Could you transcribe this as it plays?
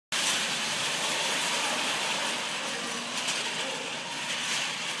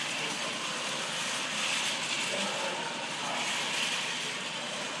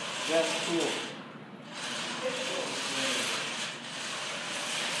That's cool.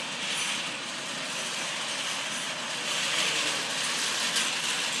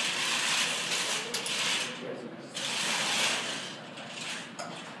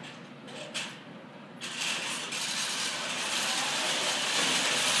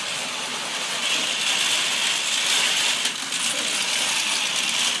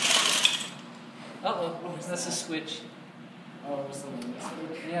 Uh-oh, that's a switch. Oh, there's something this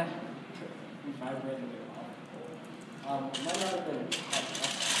week? Yeah. We vibrated it off. It might not have been hot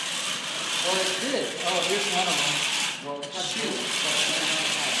enough. Well, it did. Oh, here's one of them. Well, it's not true, but it might not have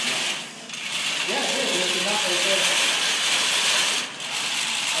hot enough. Yeah, it did. There's enough right there.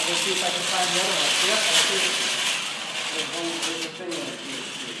 I'll go see if I can find the other one. Yep, I see it. There's a thing on it here.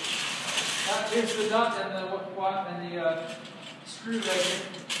 Here's the nut and the screw right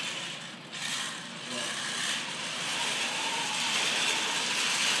here.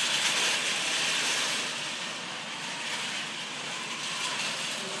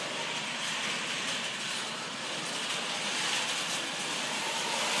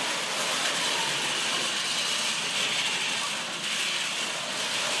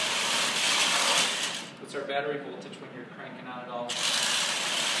 What's our battery voltage when you're cranking out at all?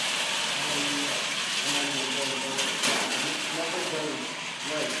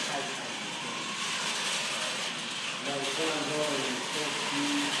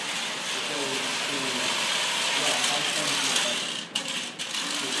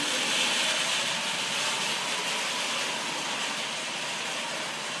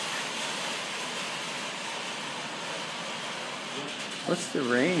 What's the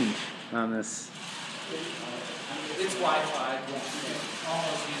range on this? It's Wi-Fi. You can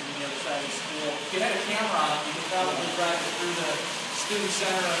almost use it on the other side of the school. If you had a camera on it, you could probably drive it through the student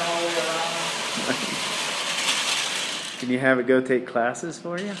center and all the way around. Can you have it go take classes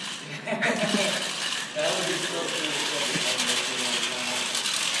for you? That would be so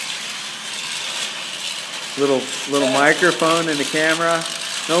Little microphone and a camera.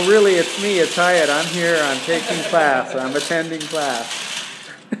 No, really, it's me. It's Hyatt. I'm here. I'm taking class. I'm attending class.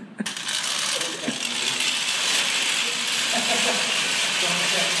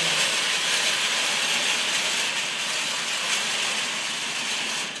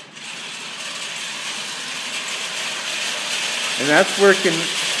 And that's working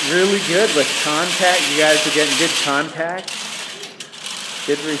really good with contact. You guys are getting good contact,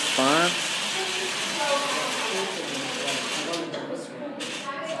 good response.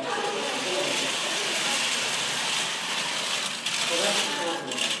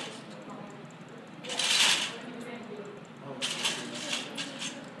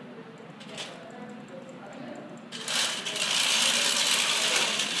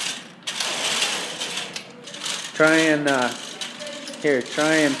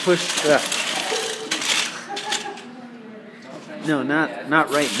 Try and push the. No,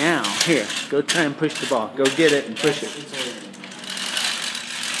 not right now. Here, go try and push the ball. Go get it and push it.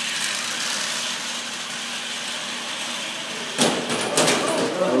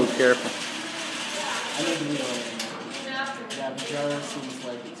 Oh, careful. Yeah, the jar seems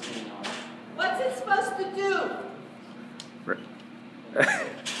like it's getting off. What's it supposed to do? Right.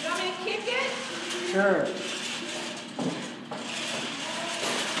 You want me to kick it? Sure.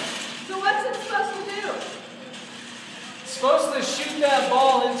 So what's it supposed to do? It's supposed to shoot that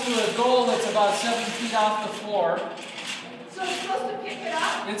ball into a goal that's about 7 feet off the floor. So it's supposed to pick it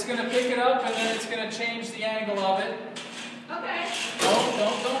up? It's going to pick it up and then it's going to change the angle of it. Okay. Don't.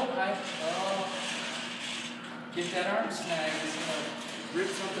 Get that arm snag. It's going to rip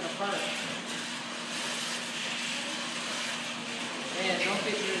something apart. Man, don't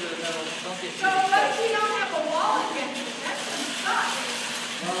get near the metal. Don't get So what if you don't have a wall against it? That's going to suck.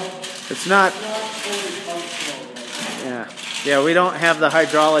 Well, It's not. it's not fully functional right now. Yeah, we don't have the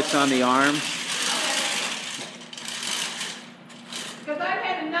hydraulics on the arms. Because I've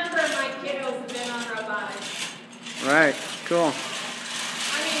had a number of my kiddos have been on robotics. Right. Cool.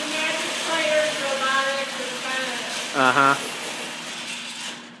 I mean, magic players, robotics, it's kind of... Uh-huh.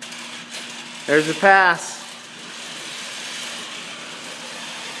 There's a pass.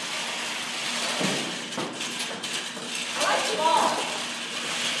 I like the ball.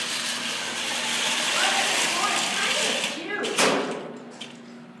 Well, it's kind of cute.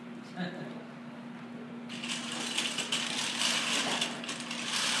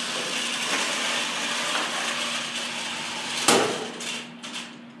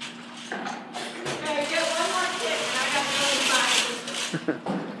 Okay, get one more kick and I got to go to my...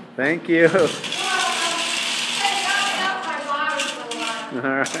 Thank you. Well, hey, got out my bottom for a while.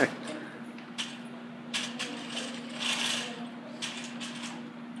 All right.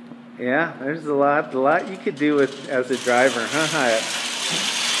 Yeah, there's a lot you could do with as a driver, huh, Hyatt?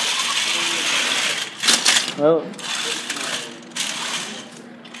 Well,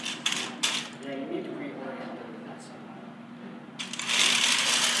 Yeah, you need to reorient it. That's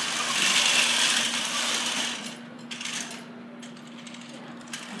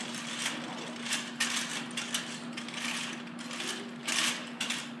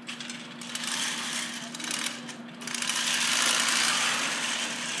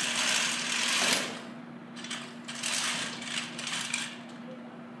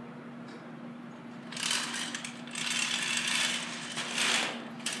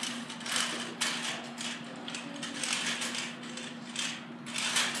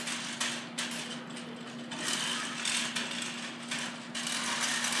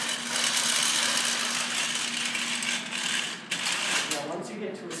once you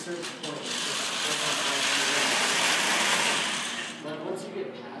get to a certain point, like once you get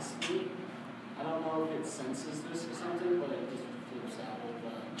past me, I don't know if it senses this or something, but it just flips out of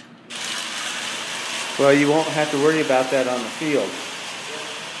well, you won't have to worry about that on the field.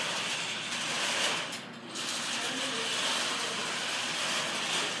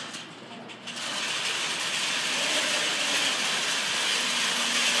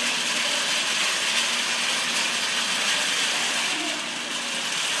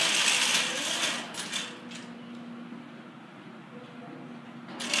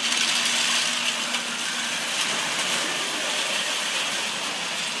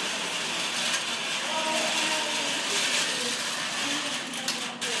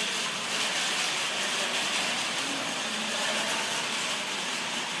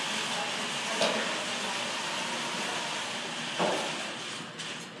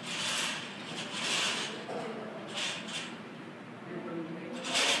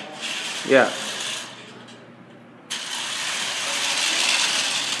 Yeah.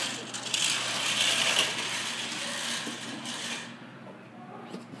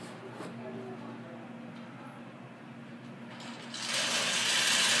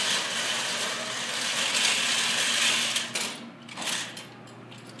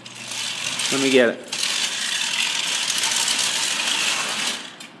 Let me get it.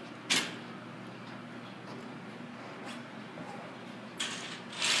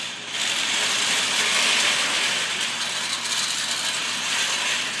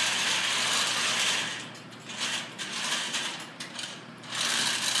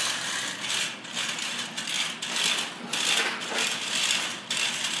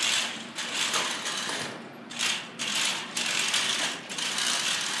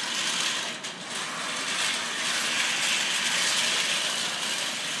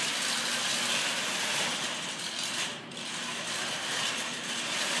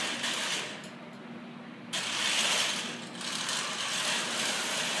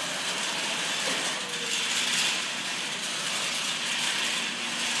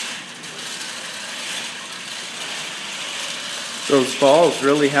 Those balls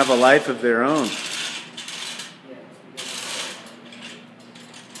really have a life of their own.